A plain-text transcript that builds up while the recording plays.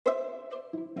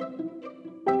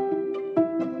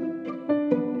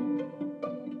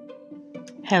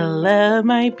Hello,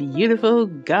 my beautiful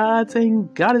gods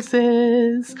and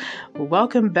goddesses.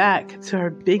 Welcome back to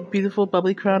our big, beautiful,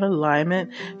 bubbly crown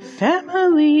alignment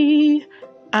family.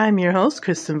 I'm your host,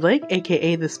 Kristen Blake,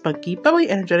 aka the spunky, bubbly,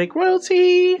 energetic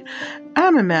royalty.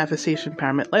 I'm a manifestation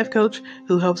empowerment life coach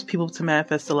who helps people to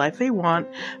manifest the life they want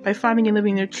by finding and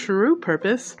living their true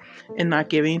purpose and not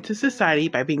giving into society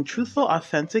by being truthful,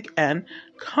 authentic, and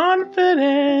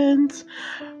confident.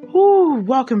 Ooh,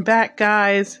 welcome back,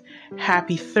 guys.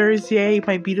 Happy Thursday,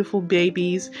 my beautiful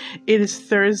babies. It is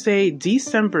Thursday,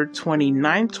 December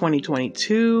 29th,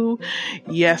 2022.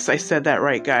 Yes, I said that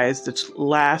right, guys. The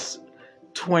last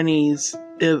 20s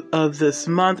of this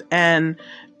month and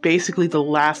basically the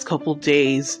last couple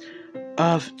days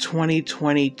of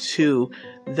 2022.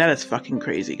 That is fucking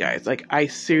crazy, guys. Like, I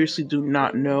seriously do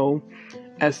not know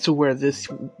as to where this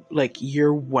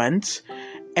year went,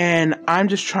 and I'm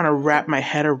just trying to wrap my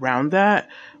head around that,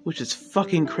 which is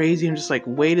fucking crazy. I'm just like,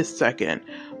 wait a second,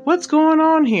 what's going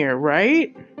on here,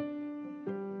 right?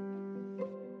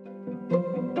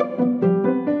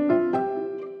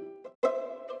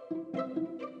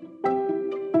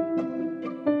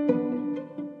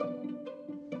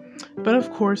 But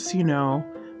of course,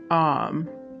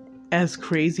 as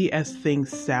crazy as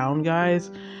things sound,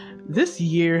 guys, this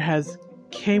year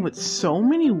came with so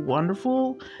many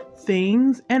wonderful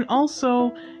things. And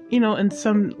also, in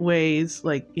some ways,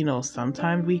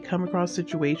 sometimes we come across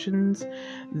situations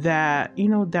that,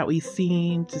 that we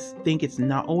seem to think it's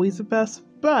not always the best.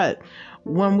 But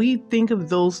when we think of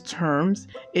those terms,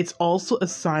 it's also a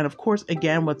sign, of course,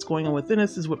 again, what's going on within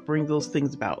us is what brings those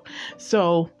things about.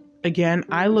 So again,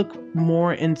 I look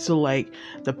more into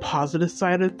the positive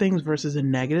side of things versus the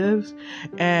negatives.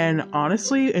 And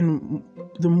honestly, and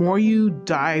the more you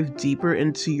dive deeper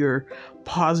into your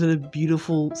positive,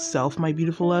 beautiful self, my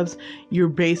beautiful loves, you're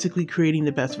basically creating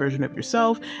the best version of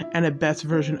yourself and a best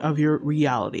version of your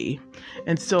reality.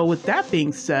 And so with that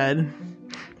being said,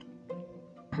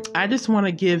 I just want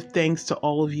to give thanks to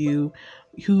all of you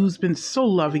who's been so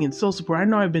loving and so supportive. I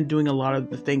know I've been doing a lot of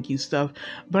the thank you stuff,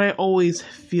 but I always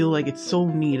feel like it's so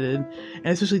needed. And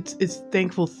especially it's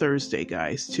Thankful Thursday,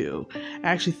 guys, too.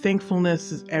 Actually,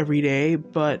 thankfulness is every day,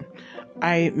 but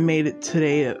I made it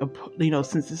today,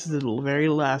 since this is the very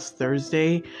last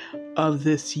Thursday of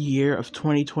this year of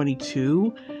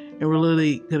 2022, and we're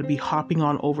literally going to be hopping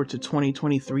on over to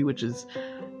 2023, which is,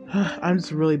 I'm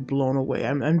just really blown away.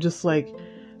 I'm just like,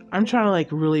 I'm trying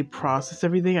to really process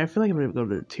everything. I feel like I'm going to go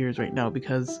to tears right now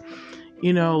because,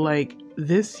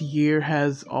 this year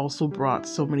has also brought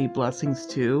so many blessings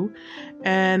too.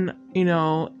 And,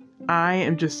 I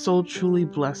am just so truly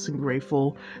blessed and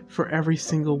grateful for every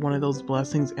single one of those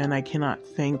blessings. And I cannot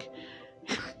thank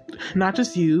not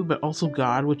just you, but also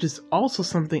God, which is also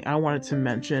something I wanted to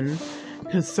mention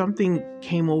because something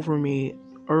came over me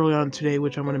early on today,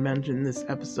 which I'm going to mention in this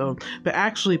episode. But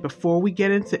actually, before we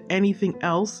get into anything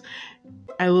else,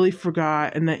 I literally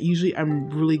forgot, and that usually I'm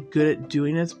really good at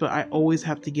doing this, but I always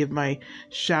have to give my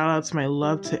shout outs, my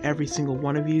love to every single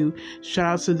one of you. Shout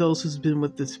outs to those who's been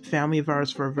with this family of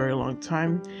ours for a very long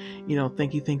time.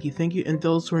 Thank you, thank you, thank you. And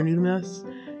those who are new to us,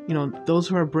 those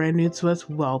who are brand new to us,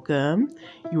 welcome.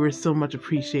 You are so much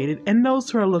appreciated. And those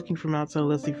who are looking from outside,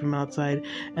 listening from outside,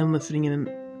 and listening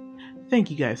in, thank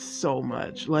you guys so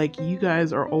much. You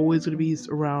guys are always going to be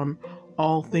around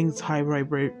all things high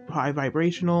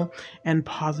vibrational and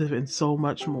positive and so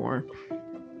much more.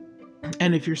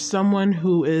 And if you're someone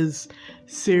who is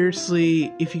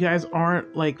seriously, if you guys aren't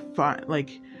or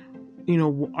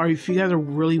if you guys are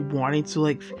really wanting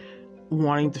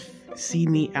to see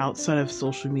me outside of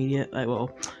social media,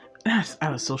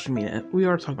 out of social media. We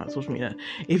are talking about social media.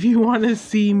 If you want to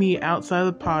see me outside of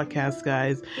the podcast,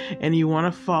 guys, and you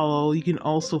want to follow, you can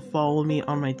also follow me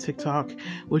on my TikTok,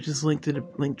 which is linked to the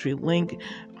Linktree link.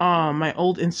 My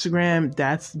old Instagram,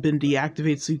 that's been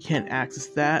deactivated, so you can't access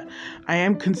that. I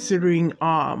am considering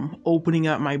opening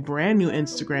up my brand new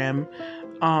Instagram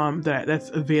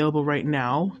that's available right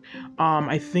now.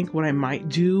 I think what I might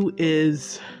do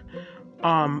is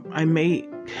I may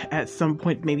at some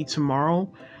point, maybe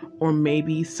tomorrow, or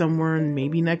maybe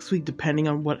maybe next week, depending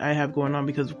on what I have going on,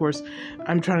 because of course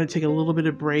I'm trying to take a little bit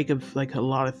of break of a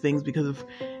lot of things because of,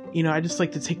 I just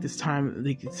like to take this time,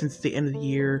 since the end of the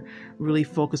year, really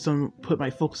put my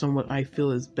focus on what I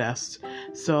feel is best.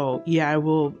 So yeah, I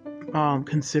will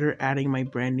consider adding my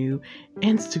brand new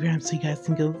Instagram so you guys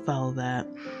can go follow that.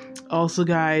 Also,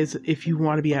 guys, if you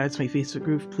want to be added to my Facebook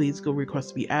group, please go request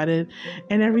to be added,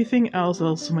 and everything else,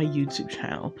 also my YouTube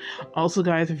channel. Also,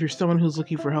 guys, if you're someone who's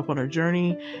looking for help on their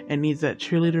journey and needs that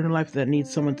cheerleader in their life, that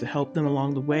needs someone to help them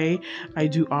along the way, I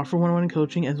do offer one-on-one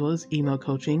coaching as well as email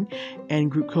coaching, and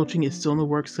group coaching is still in the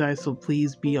works, guys, so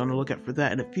please be on the lookout for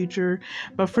that in the future.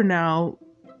 But for now,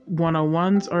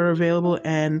 one-on-ones are available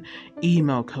and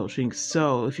email coaching.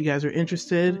 So if you guys are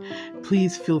interested,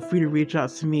 please feel free to reach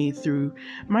out to me through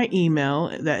my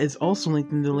email that is also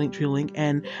linked in the Linktree link,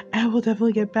 and I will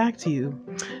definitely get back to you.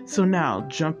 So now,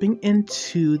 jumping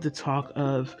into the talk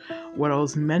of what I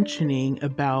was mentioning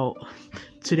about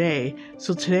today.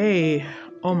 So today,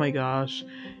 oh my gosh,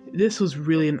 this was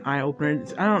really an eye-opener.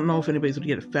 I don't know if anybody's going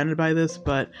to get offended by this,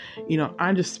 but,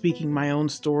 I'm just speaking my own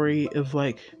story of,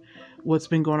 what's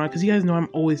been going on, because you guys know I'm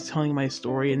always telling my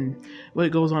story and what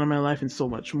goes on in my life and so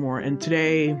much more. And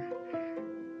today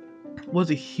was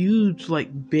a huge,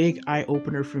 big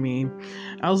eye-opener for me.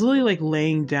 I was really,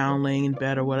 laying in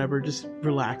bed or whatever, just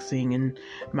relaxing and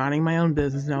minding my own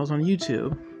business, and I was on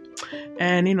YouTube.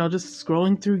 And, just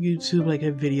scrolling through YouTube, at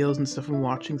videos and stuff and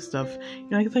watching stuff.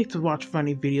 I like to watch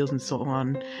funny videos and so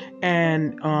on.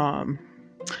 And,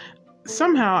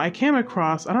 somehow I came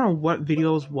across, I don't know what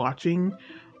video I was watching,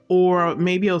 or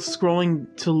maybe I was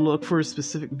scrolling to look for a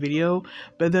specific video,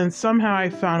 but then somehow I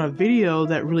found a video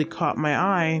that really caught my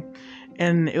eye,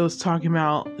 and it was talking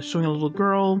about showing a little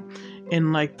girl in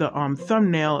the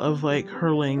thumbnail of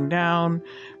her laying down,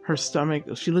 her stomach.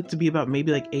 She looked to be about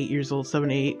maybe 8 years old, 7,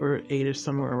 8 or 8 or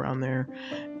somewhere around there.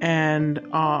 And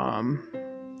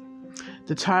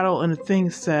the title and the thing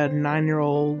said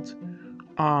 9-year-old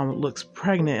looks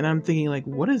pregnant, and I'm thinking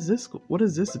what is this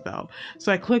about?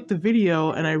 So I clicked the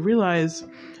video and I realized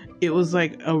it was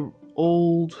a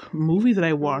old movie that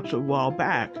I watched a while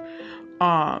back.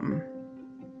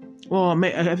 Well,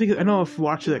 I know I've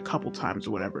watched it a couple times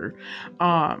or whatever.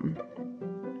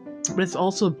 But it's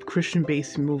also a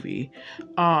Christian-based movie.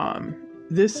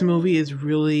 This movie is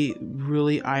really,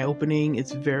 really eye-opening.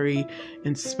 It's very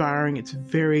inspiring. It's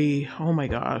very, oh my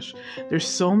gosh. There's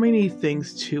so many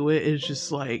things to it. It's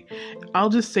just I'll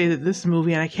just say that this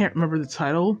movie, and I can't remember the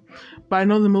title, but I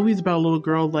know the movie's about a little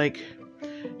girl,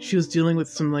 she was dealing with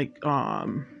some, a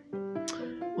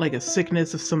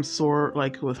sickness of some sort,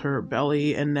 with her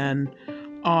belly, and then,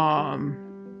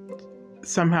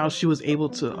 somehow she was able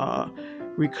to,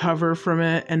 recover from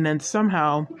it, and then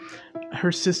somehow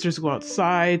her sisters go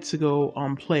outside to go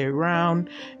play around,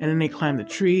 and then they climb the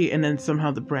tree, and then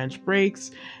somehow the branch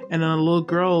breaks, and then a little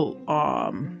girl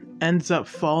ends up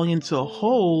falling into a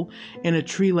hole in a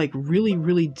tree really,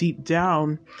 really deep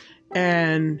down,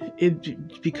 and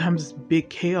it becomes big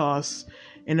chaos,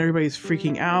 and everybody's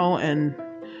freaking out, and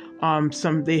I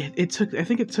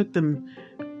think it took them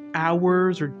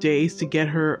hours or days to get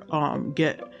her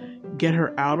get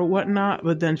her out or whatnot,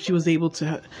 but then she was able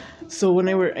to. So when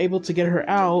they were able to get her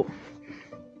out,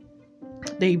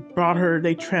 they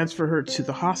transferred her to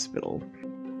the hospital.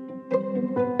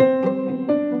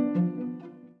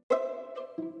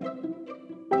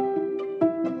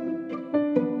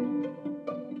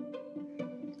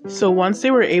 So once they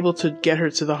were able to get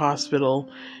her to the hospital,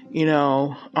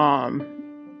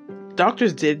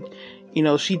 doctors did,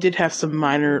 she did have some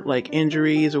minor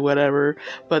injuries or whatever,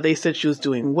 but they said she was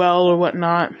doing well or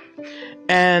whatnot.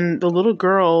 And the little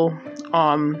girl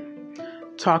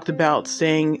talked about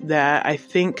saying that, I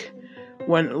think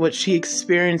what she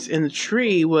experienced in the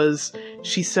tree was,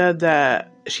 she said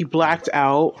that she blacked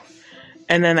out,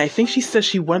 and then I think she said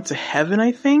she went to heaven.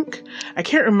 I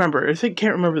can't remember.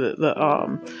 Can't remember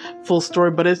the full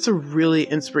story, but it's a really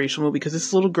inspirational movie, because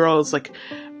this little girl is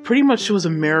pretty much, she was a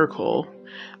miracle.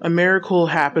 A miracle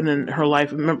happened in her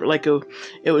life. I remember,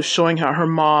 it was showing how her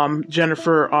mom,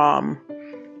 Jennifer,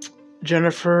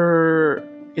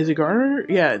 is it Garner?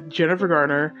 Yeah, Jennifer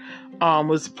Garner,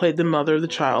 played the mother of the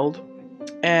child,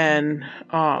 and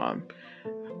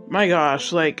my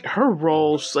gosh, her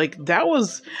roles, that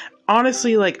was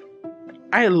honestly,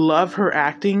 I love her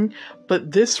acting,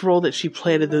 but this role that she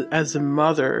played as a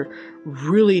mother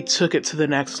really took it to the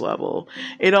next level.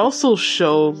 It also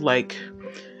showed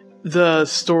the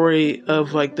story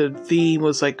of the theme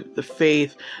was the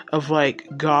faith of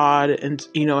God, and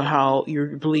how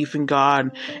your belief in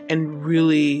God, and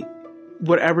really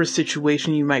whatever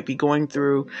situation you might be going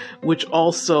through, which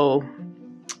also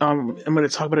I'm going to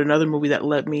talk about another movie that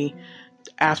led me,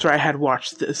 after I had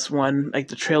watched this one,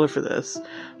 the trailer for this,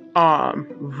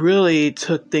 really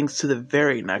took things to the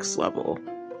very next level.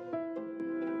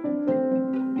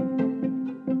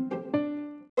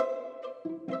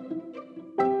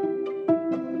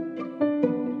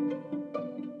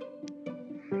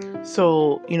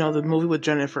 So, the movie with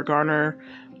Jennifer Garner,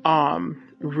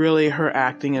 really her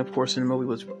acting, of course, in the movie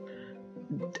was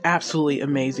absolutely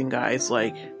amazing, guys.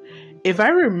 Like, if I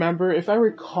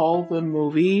recall the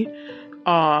movie,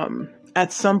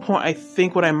 at some point, I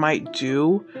think what I might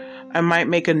do, I might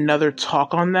make another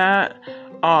talk on that.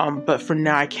 But for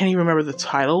now, I can't even remember the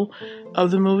title of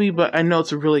the movie, but I know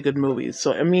it's a really good movie.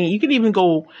 So, I mean, you can even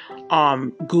go,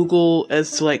 Google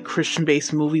as to like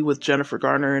Christian-based movie with Jennifer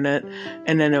Garner in it,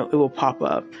 and then it will pop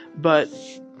up. But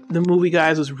the movie,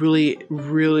 guys, was really,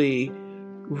 really,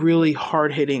 really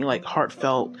hard-hitting, like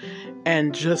heartfelt,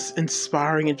 and just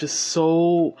inspiring, and just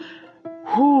so...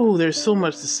 Whew, there's so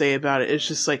much to say about it. It's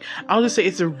just like, I'll just say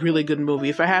it's a really good movie.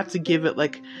 If I had to give it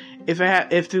like, if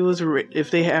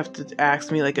they have to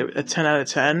ask me like a 10 out of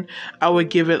 10, I would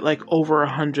give it like over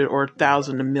 100 or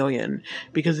 1,000, a million,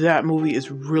 because that movie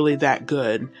is really that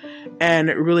good. And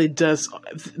it really does,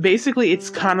 basically it's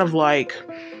kind of like,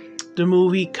 the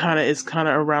movie is kind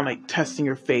of around like testing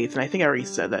your faith. And I think I already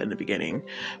said that in the beginning,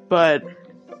 but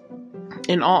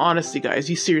in all honesty, guys,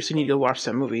 you seriously need to go watch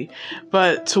that movie.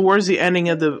 But towards the ending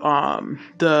of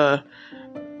the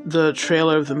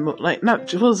trailer of the like,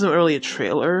 not, it wasn't really a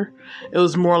trailer. It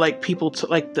was more like people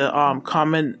like the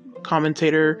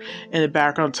commentator in the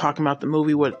background talking about the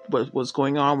movie, what was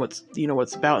going on, what's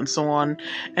what's about, and so on.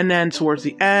 And then towards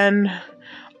the end,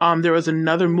 there was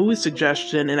another movie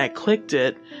suggestion, and I clicked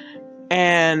it,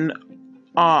 and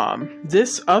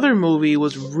this other movie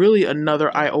was really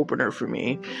another eye-opener for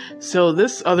me. So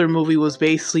this other movie was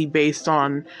basically based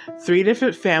on 3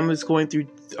 different families going through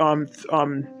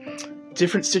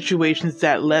different situations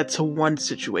that led to one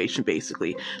situation,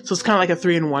 basically. So it's kind of like a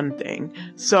 3-in-1 thing.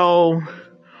 So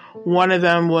one of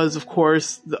them was, of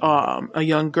course, a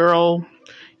young girl,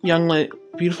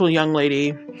 beautiful young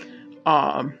lady,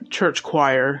 church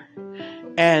choir,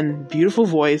 and beautiful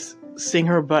voice, sing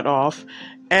her butt off.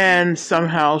 And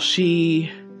somehow she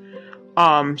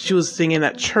was singing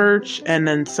at church, and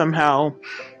then somehow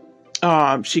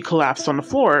she collapsed on the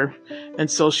floor,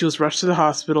 and so she was rushed to the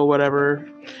hospital, whatever.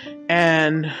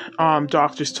 And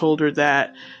doctors told her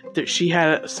that she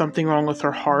had something wrong with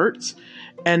her heart,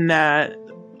 and that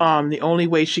the only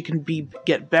way she can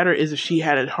get better is if she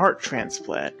had a heart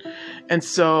transplant. And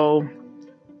so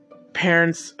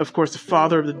parents, of course, the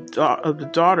father of the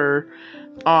daughter,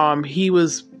 he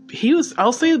was,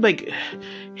 I'll say, like,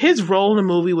 his role in the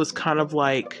movie was kind of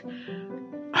like,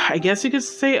 I guess you could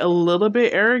say a little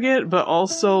bit arrogant, but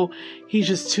also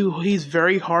he's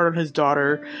very hard on his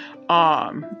daughter.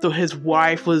 Though his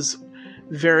wife was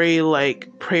very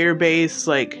like prayer based,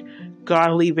 like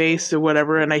godly based or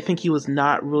whatever, and I think he was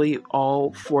not really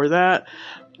all for that.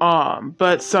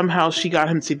 But somehow she got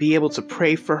him to be able to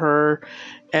pray for her,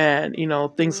 and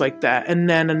things like that. And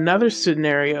then another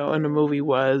scenario in the movie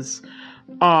was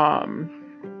a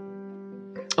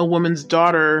woman's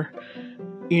daughter,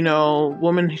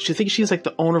 she thinks she's like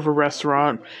the owner of a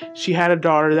restaurant. She had a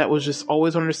daughter that was just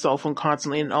always on her cell phone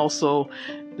constantly, and also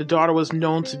the daughter was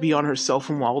known to be on her cell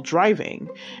phone while driving,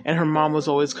 and her mom was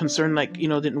always concerned, like,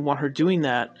 didn't want her doing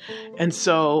that. And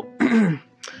so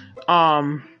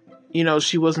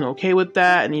she wasn't okay with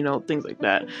that, and things like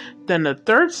that. Then the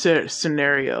third situation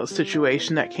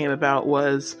that came about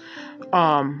was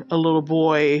a little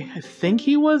boy, I think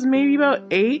he was maybe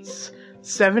about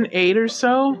 7, 8 or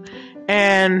so,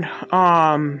 and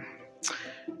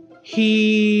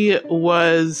he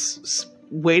was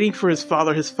waiting for his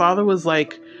father. His father was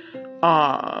like,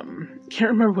 can't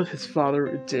remember what his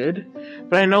father did,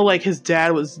 but I know like his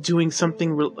dad was doing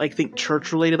something like, I think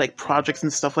church related, like projects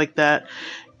and stuff like that,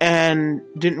 and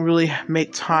didn't really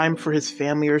make time for his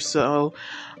family or so.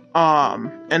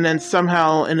 And then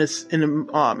somehow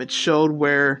it showed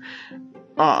where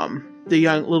the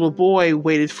young little boy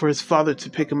waited for his father to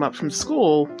pick him up from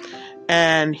school,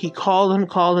 and he called him,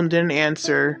 didn't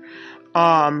answer.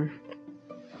 And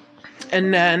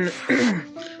then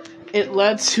it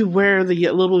led to where the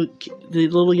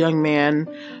little young man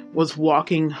was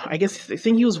walking. I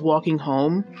think he was walking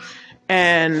home,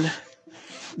 and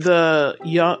the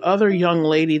other young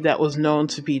lady that was known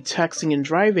to be texting and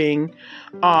driving,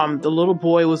 the little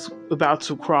boy was about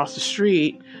to cross the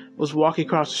street, was walking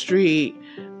across the street,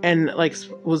 and like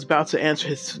was about to answer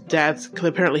his dad's, because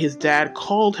apparently his dad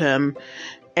called him,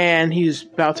 and he was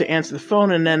about to answer the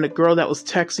phone, and then the girl that was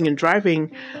texting and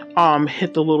driving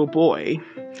hit the little boy.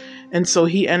 And so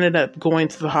he ended up going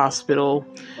to the hospital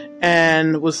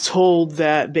and was told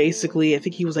that basically, I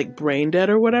think he was like brain dead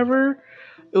or whatever.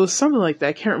 It was something like that.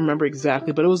 I can't remember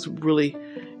exactly, but it was really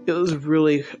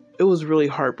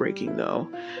heartbreaking though.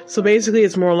 So basically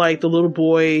it's more like the little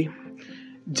boy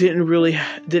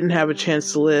didn't have a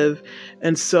chance to live,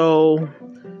 and so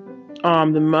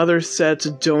the mother said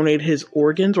to donate his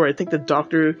organs, or I think the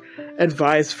doctor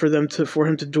advised for him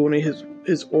to donate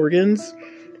his organs.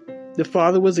 The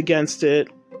father was against it,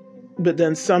 but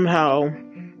then somehow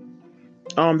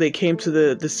they came to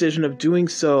the decision of doing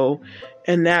so,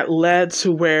 and that led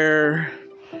to where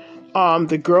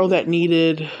the girl that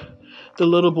needed the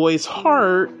little boy's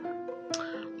heart,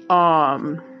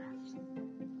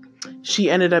 she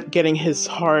ended up getting his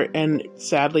heart, and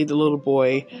sadly the little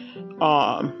boy,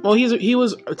 well, he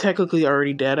was technically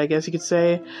already dead, I guess you could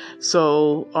say.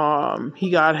 So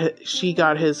she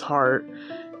got his heart,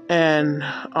 and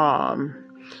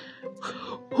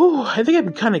I think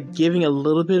I'm kind of giving a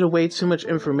little bit away too much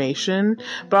information,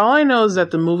 but all I know is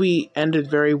that the movie ended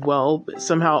very well.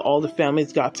 Somehow all the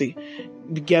families got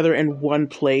together in one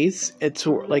place. It's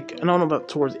like, I don't know about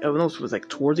I don't know if it was like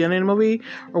towards the end of the movie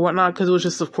or whatnot, because it was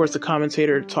just, of course, the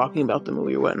commentator talking about the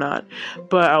movie or whatnot.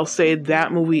 But I'll say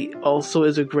that movie also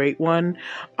is a great one.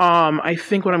 I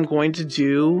think what I'm going to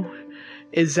do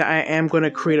is that I am going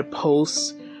to create a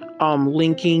post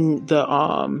linking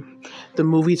the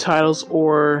movie titles,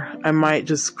 or I might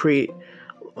just create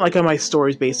like on my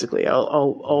stories. Basically,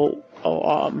 I'll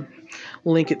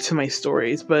link it to my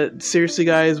stories. But seriously,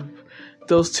 guys,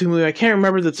 those two movies, I can't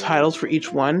remember the titles for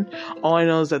each one. All I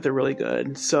know is that they're really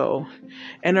good. So,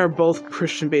 and they're both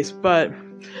Christian based. But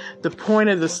the point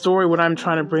of the story, what I'm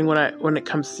trying to bring when it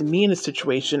comes to me in a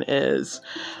situation is,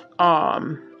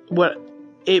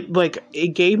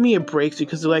 it gave me a breakthrough,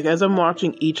 because like as I'm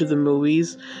watching each of the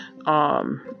movies,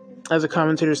 as a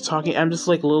commentator is talking, I'm just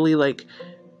like literally like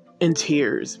in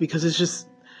tears, because it's just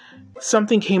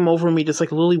something came over me, just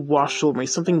like literally washed over me.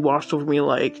 Something washed over me,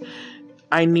 like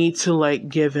I need to like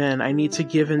give in. I need to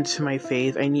give into my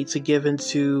faith. I need to give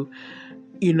into,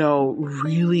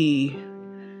 really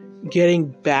getting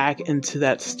back into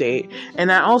that state. And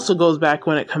that also goes back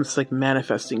when it comes to like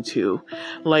manifesting too,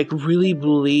 like really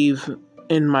believe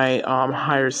in my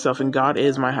higher self, and God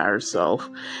is my higher self.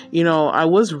 I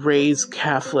was raised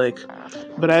Catholic,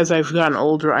 but as I've gotten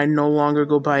older, I no longer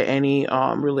go by any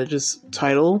religious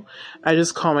title. I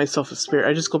just call myself a spirit.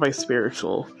 I just go by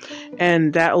spiritual,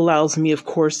 and that allows me, of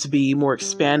course, to be more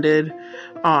expanded.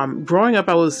 Growing up,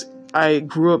 I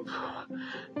grew up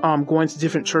going to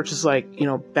different churches, like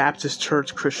Baptist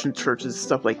church, Christian churches,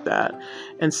 stuff like that,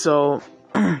 and so,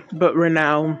 but right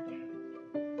now,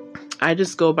 I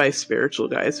just go by spiritual,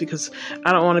 guys, because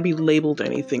I don't want to be labeled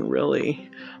anything,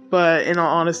 really. But in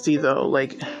all honesty, though,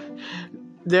 like,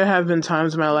 there have been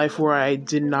times in my life where I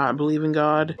did not believe in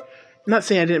God. I'm not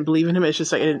saying I didn't believe in him, it's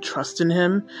just like I didn't trust in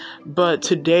him. But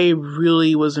today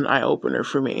really was an eye-opener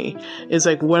for me. It's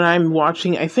like when I'm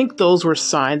watching, I think those were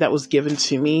signs that was given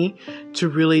to me to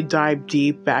really dive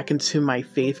deep back into my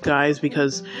faith, guys,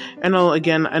 because I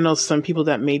know some people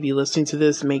that may be listening to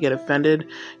this may get offended,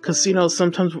 because,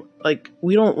 sometimes, like,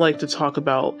 we don't like to talk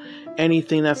about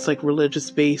anything that's like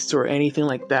religious based or anything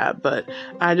like that, but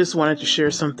I just wanted to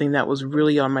share something that was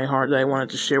really on my heart that I wanted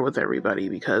to share with everybody,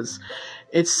 because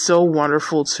it's so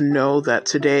wonderful to know that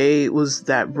today was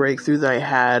that breakthrough that I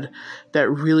had that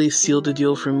really sealed the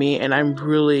deal for me. And I'm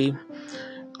really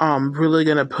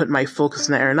going to put my focus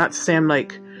in that area. Not to say I'm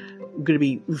like going to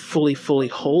be fully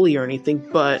holy or anything,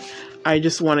 but I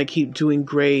just want to keep doing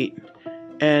great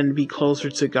and be closer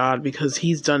to God, because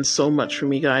he's done so much for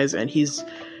me, guys. And he's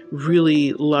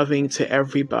really loving to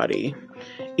everybody.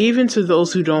 Even to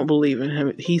those who don't believe in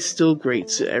him, he's still great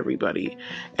to everybody.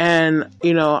 And,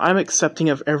 I'm accepting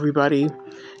of everybody.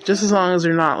 Just as long as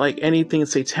they're not like anything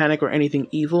satanic or anything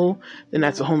evil, then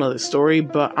that's a whole nother story.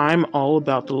 But I'm all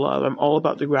about the love. I'm all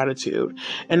about the gratitude.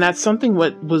 And that's something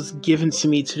what was given to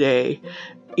me today,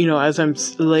 as I'm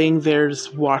laying there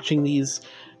just watching these,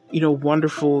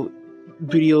 wonderful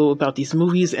video about these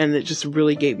movies, and it just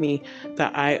really gave me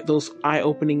those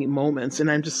eye-opening moments. And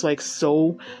I'm just like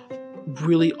so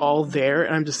really all there,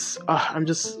 and I'm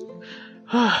just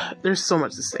there's so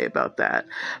much to say about that.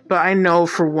 But I know,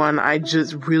 for one, I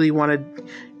just really want to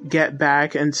get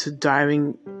back into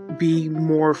be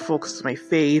more focused on my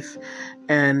faith,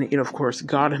 and of course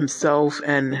God himself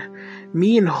and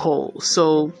me in whole.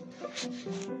 So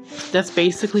that's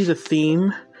basically the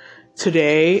theme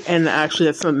today, and actually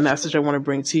that's the message I want to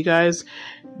bring to you guys.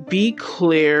 Be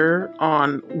clear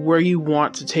on where you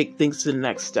want to take things to the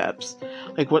next steps.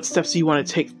 Like, what steps do you want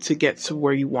to take to get to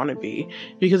where you want to be?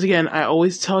 Because again, I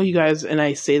always tell you guys, and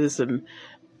I say this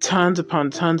tons upon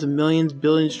tons of millions,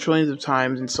 billions, trillions of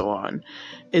times, and so on,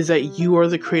 is that you are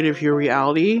the creator of your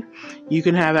reality. You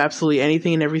can have absolutely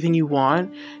anything and everything you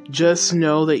want. Just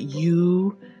know that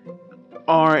you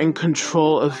are in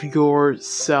control of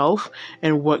yourself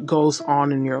and what goes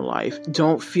on in your life.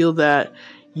 Don't feel that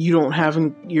you're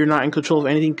not in control of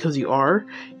anything, because you are.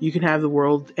 You can have the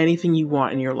world, anything you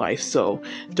want in your life. So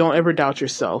don't ever doubt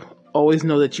yourself. Always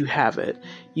know that you have it.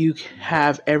 You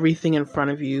have everything in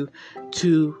front of you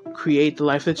to create the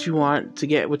life that you want, to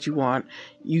get what you want.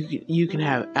 You can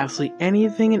have absolutely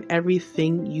anything and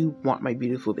everything you want, my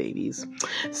beautiful babies.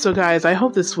 So guys, I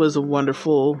hope this was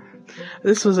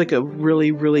like a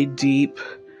really, really deep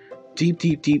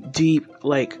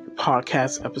like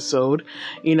podcast episode.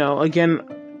 Again,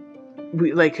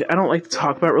 I don't like to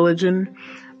talk about religion,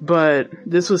 but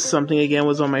this was something, again,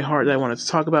 was on my heart that I wanted to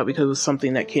talk about, because it was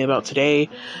something that came about today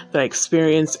that I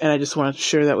experienced, and I just wanted to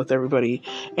share that with everybody.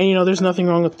 And there's nothing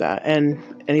wrong with that, and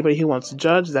anybody who wants to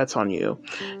judge, that's on you.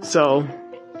 So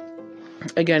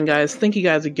again, guys, thank you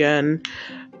guys again.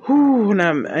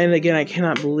 And again, I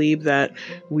cannot believe that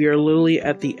we are literally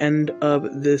at the end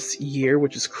of this year,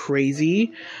 which is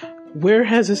crazy. Where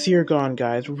has this year gone,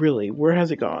 guys? Really, where has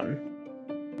it gone?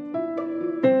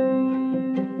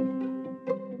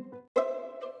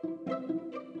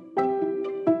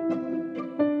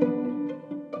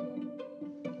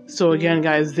 So again,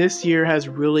 guys, this year has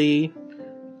really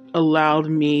allowed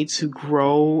me to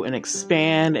grow and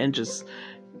expand and just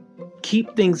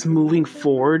keep things moving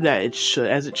forward as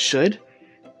it should.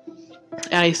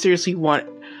 And I seriously want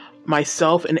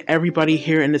myself and everybody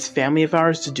here in this family of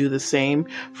ours to do the same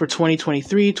for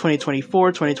 2023,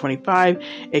 2024, 2025,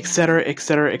 etc.,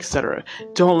 etc., etc.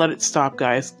 Don't let it stop,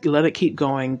 guys. Let it keep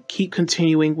going. Keep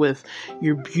continuing with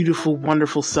your beautiful,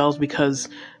 wonderful selves, because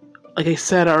like I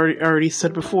said, I already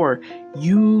said before,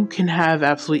 you can have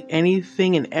absolutely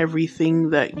anything and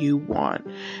everything that you want.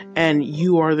 And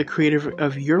you are the creator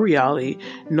of your reality.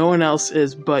 No one else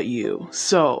is but you.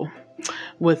 So,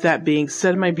 with that being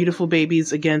said, my beautiful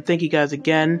babies, again, thank you guys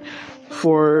again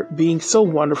for being so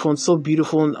wonderful and so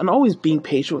beautiful, and always being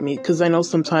patient with me, because I know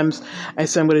sometimes I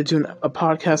say I'm going to do a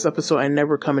podcast episode, I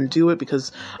never come and do it,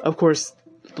 because, of course,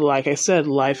 like I said,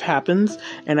 life happens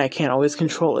and I can't always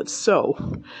control it.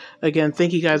 So again,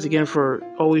 thank you guys again for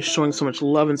always showing so much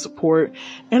love and support,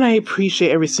 and I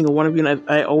appreciate every single one of you, and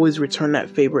I always return that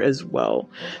favor as well.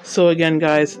 So again,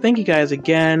 guys, thank you guys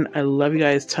again. I love you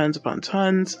guys tons upon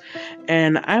tons,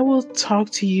 and I will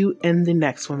talk to you in the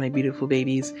next one, my beautiful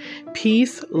babies.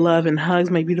 Peace, love, and hugs,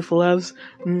 my beautiful loves.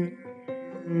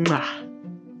 Mwah.